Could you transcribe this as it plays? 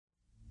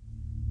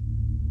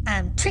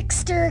I'm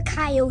Trickster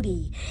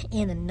Coyote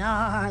in a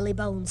gnarly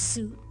bone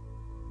suit.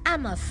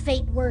 I'm a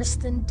fate worse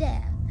than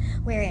death,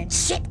 wearing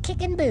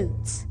shit-kicking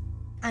boots.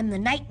 I'm the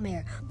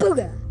nightmare,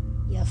 Booga,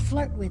 you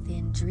flirt with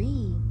in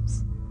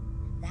dreams.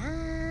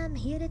 I'm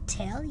here to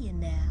tell you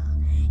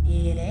now,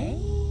 it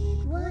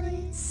ain't what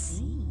it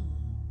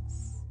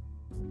seems.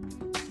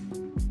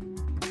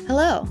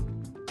 Hello,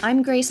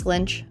 I'm Grace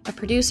Lynch, a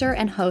producer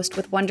and host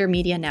with Wonder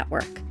Media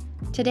Network.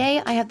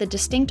 Today, I have the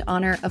distinct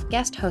honor of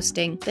guest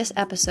hosting this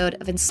episode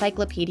of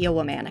Encyclopedia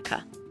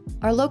Womanica.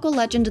 Our local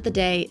legend of the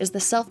day is the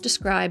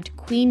self-described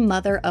Queen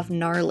Mother of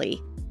Gnarly.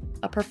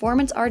 A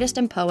performance artist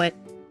and poet,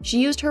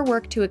 she used her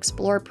work to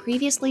explore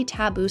previously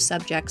taboo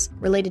subjects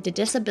related to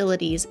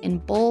disabilities in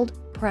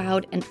bold,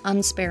 proud, and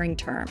unsparing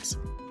terms.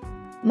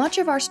 Much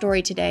of our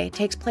story today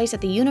takes place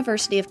at the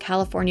University of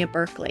California,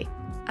 Berkeley.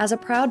 As a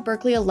proud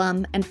Berkeley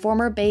alum and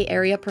former Bay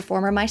Area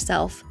performer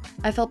myself,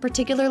 I felt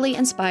particularly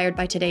inspired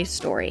by today's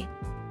story.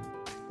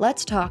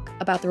 Let's talk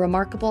about the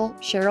remarkable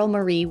Cheryl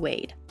Marie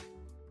Wade.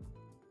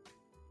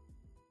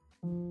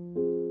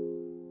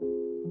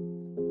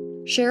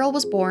 Cheryl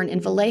was born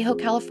in Vallejo,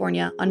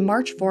 California on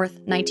March 4,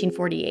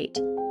 1948.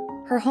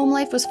 Her home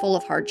life was full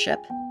of hardship.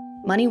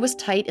 Money was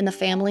tight in the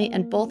family,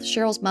 and both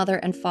Cheryl's mother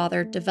and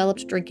father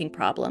developed drinking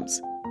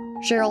problems.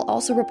 Cheryl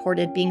also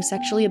reported being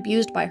sexually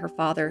abused by her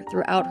father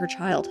throughout her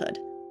childhood.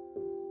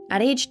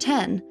 At age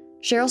 10,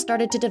 Cheryl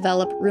started to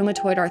develop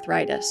rheumatoid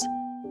arthritis.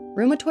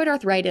 Rheumatoid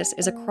arthritis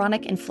is a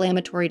chronic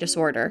inflammatory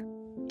disorder.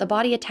 The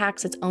body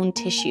attacks its own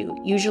tissue,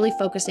 usually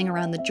focusing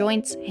around the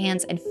joints,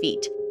 hands, and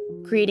feet,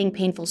 creating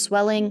painful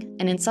swelling,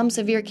 and in some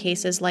severe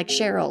cases like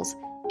Cheryl's,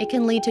 it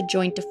can lead to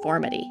joint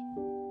deformity.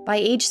 By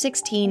age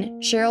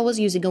 16, Cheryl was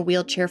using a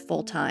wheelchair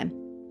full-time.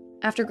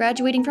 After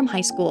graduating from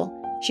high school,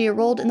 she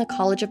enrolled in the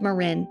College of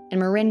Marin in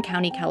Marin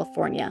County,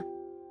 California.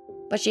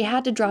 But she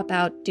had to drop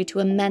out due to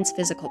immense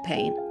physical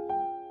pain.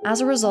 As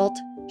a result,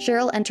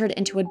 Cheryl entered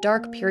into a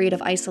dark period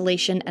of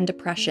isolation and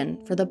depression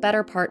for the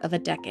better part of a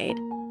decade.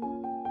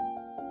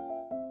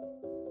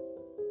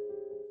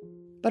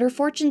 But her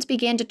fortunes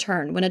began to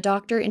turn when a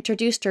doctor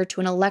introduced her to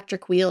an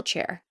electric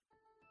wheelchair.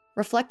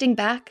 Reflecting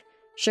back,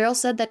 Cheryl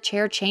said that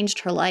chair changed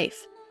her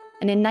life,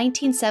 and in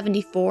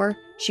 1974,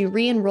 she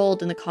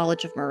re-enrolled in the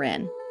College of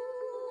Marin.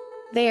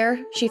 There,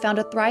 she found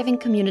a thriving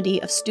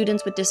community of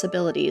students with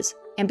disabilities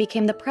and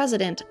became the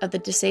president of the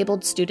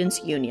Disabled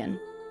Students Union.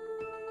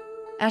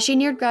 As she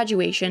neared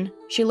graduation,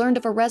 she learned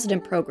of a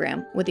resident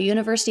program with the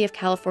University of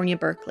California,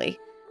 Berkeley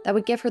that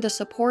would give her the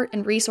support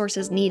and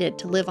resources needed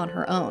to live on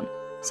her own,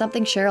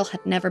 something Cheryl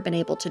had never been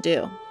able to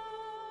do.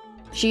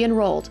 She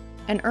enrolled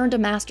and earned a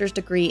master's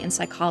degree in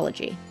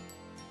psychology.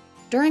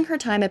 During her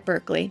time at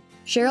Berkeley,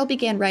 Cheryl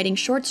began writing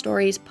short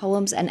stories,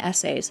 poems, and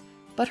essays,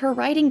 but her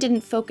writing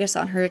didn't focus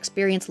on her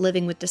experience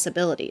living with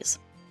disabilities.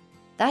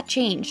 That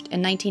changed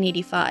in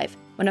 1985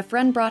 when a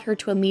friend brought her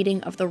to a meeting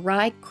of the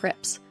Rye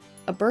Crips,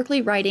 a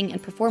Berkeley writing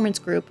and performance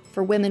group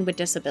for women with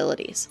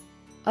disabilities.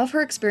 Of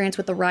her experience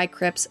with the Rye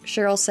Crips,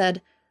 Cheryl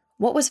said,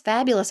 "What was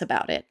fabulous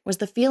about it was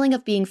the feeling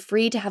of being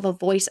free to have a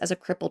voice as a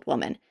crippled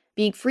woman,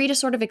 being free to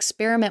sort of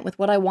experiment with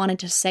what I wanted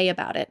to say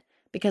about it,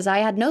 because I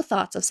had no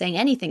thoughts of saying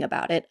anything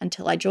about it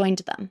until I joined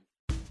them."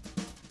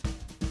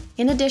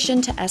 In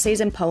addition to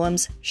essays and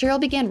poems, Cheryl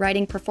began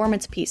writing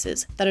performance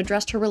pieces that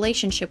addressed her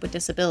relationship with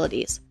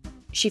disabilities.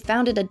 She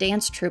founded a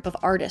dance troupe of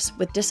artists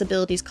with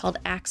disabilities called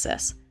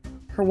Axis.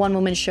 Her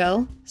one-woman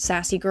show,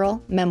 Sassy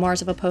Girl,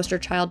 Memoirs of a Poster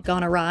Child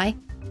Gone Awry,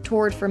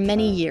 toured for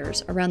many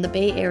years around the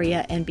Bay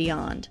Area and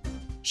beyond.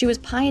 She was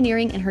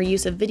pioneering in her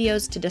use of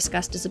videos to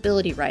discuss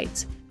disability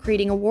rights,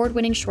 creating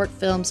award-winning short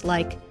films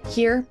like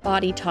Here,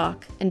 Body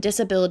Talk, and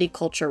Disability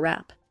Culture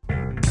Rap.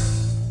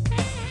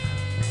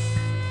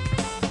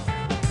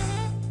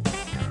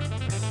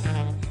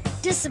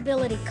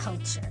 Disability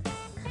culture.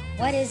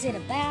 What is it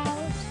about?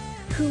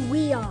 Who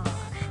we are.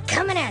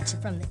 Coming at you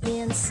from the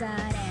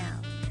inside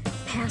out.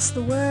 Pass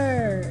the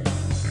word.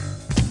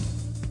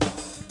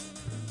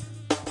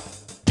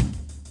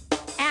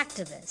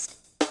 Activist.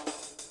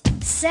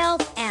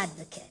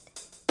 Self-advocate.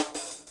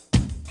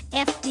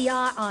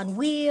 FDR on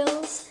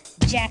wheels.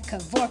 Jack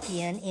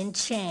Kevorkian in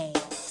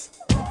chains.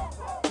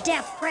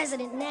 Deaf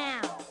president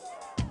now.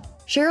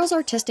 Cheryl's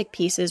artistic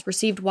pieces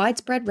received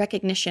widespread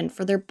recognition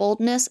for their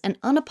boldness and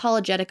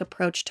unapologetic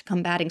approach to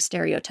combating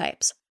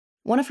stereotypes.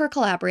 One of her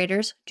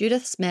collaborators,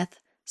 Judith Smith,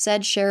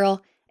 said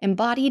Cheryl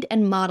embodied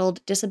and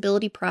modeled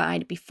disability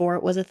pride before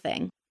it was a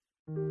thing.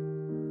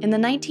 In the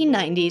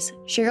 1990s,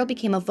 Cheryl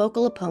became a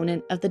vocal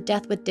opponent of the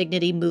Death with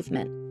Dignity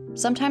movement,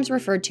 sometimes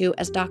referred to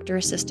as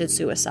doctor-assisted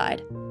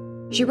suicide.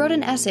 She wrote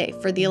an essay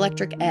for The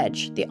Electric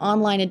Edge, the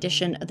online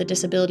edition of the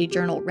disability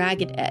journal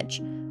Ragged Edge,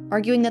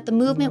 arguing that the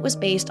movement was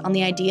based on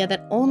the idea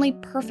that only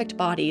perfect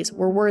bodies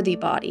were worthy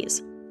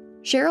bodies.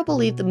 Cheryl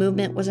believed the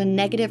movement was a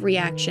negative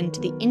reaction to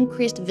the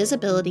increased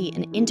visibility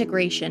and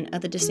integration of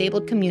the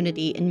disabled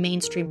community in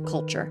mainstream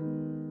culture.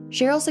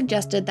 Cheryl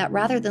suggested that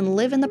rather than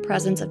live in the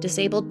presence of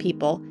disabled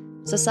people,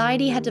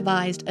 society had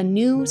devised a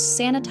new,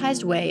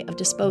 sanitized way of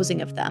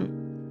disposing of them.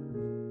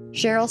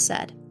 Cheryl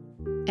said,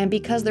 And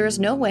because there is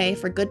no way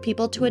for good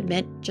people to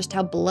admit just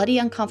how bloody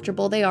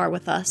uncomfortable they are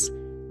with us,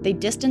 they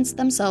distance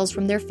themselves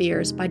from their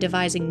fears by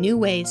devising new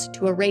ways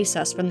to erase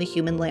us from the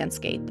human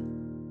landscape.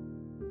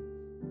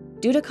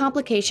 Due to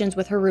complications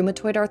with her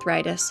rheumatoid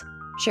arthritis,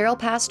 Cheryl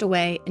passed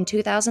away in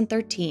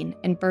 2013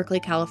 in Berkeley,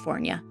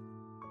 California.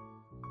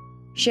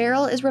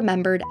 Cheryl is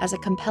remembered as a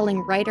compelling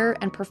writer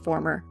and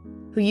performer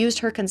who used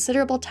her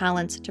considerable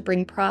talents to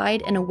bring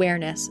pride and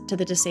awareness to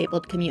the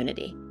disabled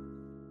community.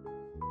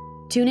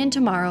 Tune in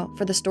tomorrow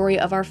for the story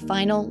of our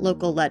final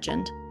local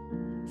legend.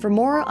 For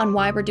more on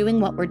why we're doing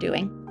what we're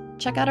doing,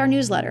 check out our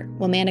newsletter,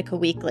 Womanica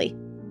Weekly.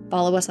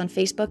 Follow us on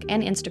Facebook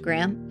and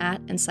Instagram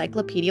at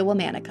Encyclopedia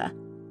Womanica.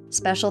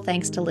 Special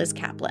thanks to Liz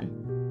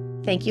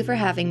Kaplan. Thank you for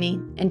having me,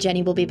 and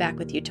Jenny will be back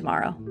with you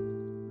tomorrow.